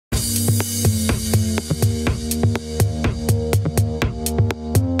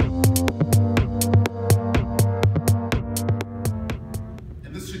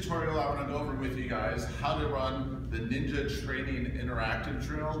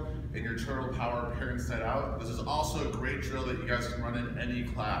drill in your Turtle Power Parents Night Out. This is also a great drill that you guys can run in any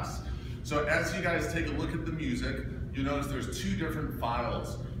class. So as you guys take a look at the music, you'll notice there's two different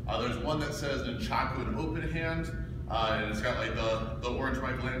files. There's one that says Nunchaku in open hand, and it's got like the orange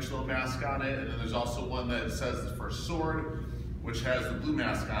Michelangelo mask on it, and then there's also one that says for sword, which has the blue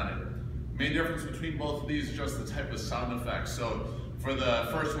mask on it. Main difference between both of these is just the type of sound effects. So for the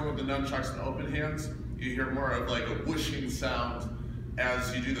first one with the nunchucks and open hands, you hear more of like a whooshing sound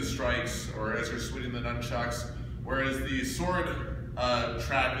as you do the strikes or as you're swinging the nunchucks, whereas the sword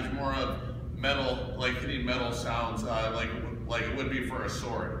track is more of metal, like hitting metal sounds, like it would be for a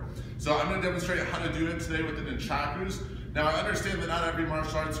sword. So I'm going to demonstrate how to do it today with the nunchakus. Now I understand that not every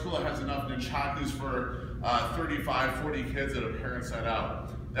martial arts school has enough nunchakus for 35, 40 kids at a Parents Night Out.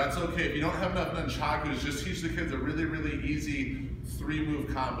 That's okay. If you don't have enough nunchakus, just teach the kids a really, really easy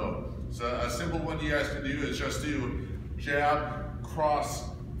 3-move combo. So a simple one you guys can do is just do jab, cross,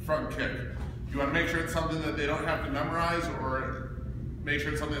 front kick. You want to make sure it's something that they don't have to memorize, or make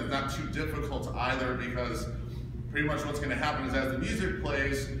sure it's something that's not too difficult either, because pretty much what's going to happen is as the music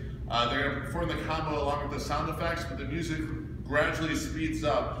plays, they're going to perform the combo along with the sound effects, but the music gradually speeds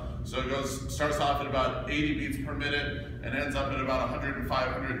up. So it starts off at about 80 beats per minute and ends up at about 105,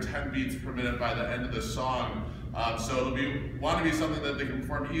 110 beats per minute by the end of the song. So it'll want to be something that they can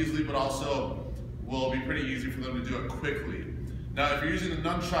perform easily, but also will be pretty easy for them to do it quickly. Now, if you're using the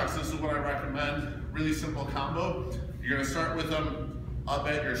nunchucks, this is what I recommend. Really simple combo. You're going to start with them up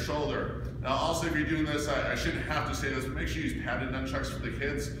at your shoulder. Now, also, if you're doing this, I shouldn't have to say this, but make sure you use padded nunchucks for the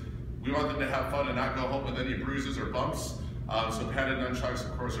kids. We want them to have fun and not go home with any bruises or bumps. So padded nunchucks,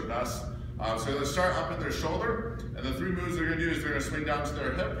 of course, are best. So they'll start up at their shoulder, and the 3 moves they're going to do is they're going to swing down to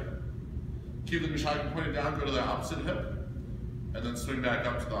their hip, keep the nunchaku pointed down, go to the opposite hip, and then swing back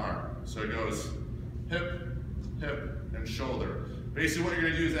up to the arm. So it goes hip, hip, and shoulder. Basically what you're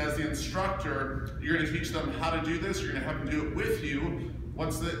going to do is, as the instructor, you're going to teach them how to do this. You're going to have them do it with you.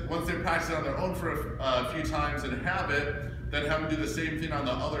 Once they practice it on their own for a few times and have it, then have them do the same thing on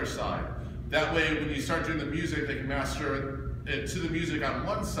the other side. That way, when you start doing the music, they can master it to the music on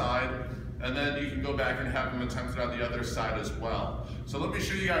one side, and then you can go back and have them attempt it on the other side as well. So let me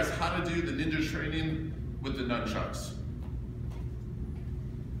show you guys how to do the ninja training with the nunchucks.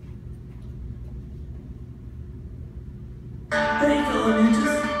 Hey fellow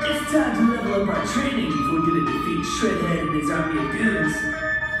ninjas, it's time to level up our training if we're gonna defeat Shredhead and his army of goons.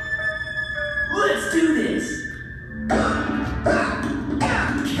 Let's do this!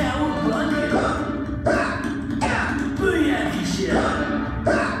 Cowabunga! Booyakasha!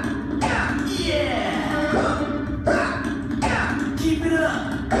 Yeah! Keep it up!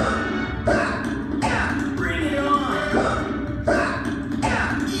 Bring it on!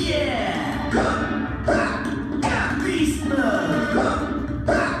 Yeah! Beast mode!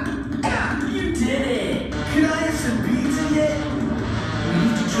 You did it! Can I have some pizza yet? We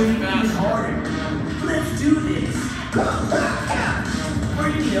need to train even harder. Let's do this!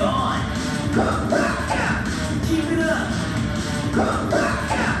 Bring it on! Keep it up!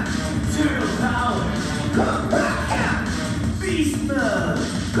 Turtle power! Beast mode!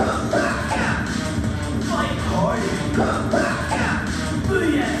 Fight harder!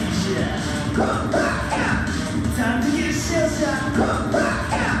 Booyakasha! Time to get a shell shot!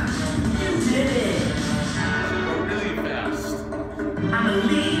 You did it! Really fast. I'm a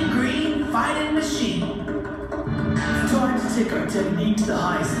lean, green, fighting machine. It's time to take our technique to the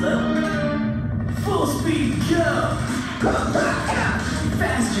highest level. Full speed, go!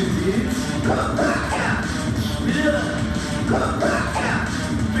 Faster, dudes! Keep it up!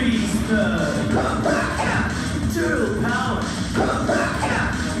 Beast mode! Turtle power!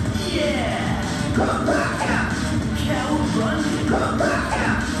 Yeah! Cowabunga!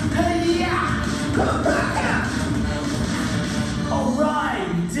 Hey-ya! Alright,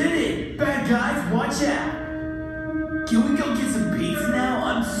 we did it! Bad guys, watch out! Can we go get some pizza now?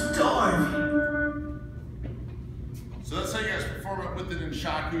 I'm starving! So that's how you guys perform it with the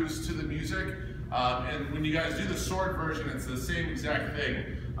nunchakus to the music. And when you guys do the sword version, it's the same exact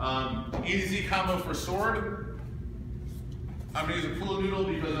thing. Easy combo for sword. I'm going to use a pool noodle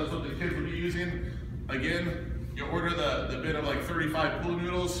because that's what the kids will be using. Again, you order the bin of like 35 pool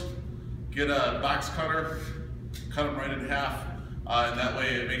noodles, get a box cutter, cut them right in half, and that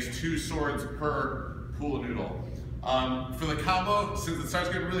way it makes 2 swords per pool noodle. For the combo, since it starts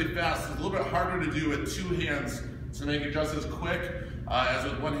getting really fast, it's a little bit harder to do with 2 hands to make it just as quick as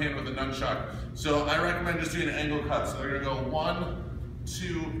with 1 hand with a nunchuck. So I recommend just doing an angle cut. So they're gonna go 1,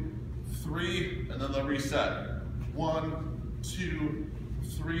 2, 3, and then they'll reset. 1, 2,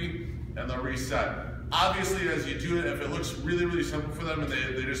 3, and they'll reset. Obviously, as you do it, if it looks really, really simple for them and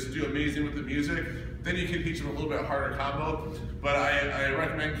they just do amazing with the music, then you can teach them a little bit harder combo. But I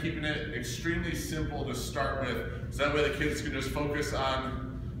recommend keeping it extremely simple to start with, so that way the kids can just focus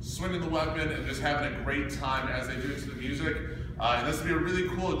on swinging the weapon and just having a great time as they do it to the music. And this will be a really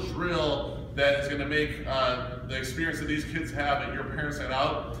cool drill that is going to make the experience that these kids have at Your Parents Night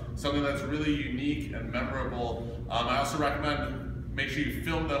Out something that's really unique and memorable. I also recommend make sure you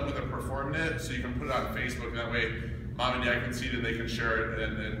film them when they're performing it, so you can put it on Facebook. That way, mom and dad can see it and they can share it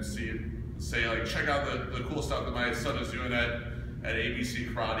and see it. Say like, check out the cool stuff that my son is doing at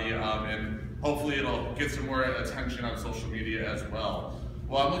ABC Karate, and hopefully it'll get some more attention on social media as well.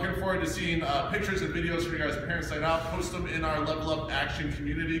 Well, I'm looking forward to seeing pictures and videos from you guys' Parents Night Out. Post them in our Level Up Action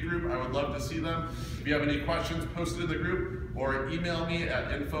community group. I would love to see them. If you have any questions, post it in the group or email me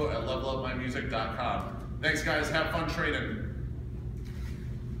at info@levelupmymusic.com. Thanks guys, have fun training.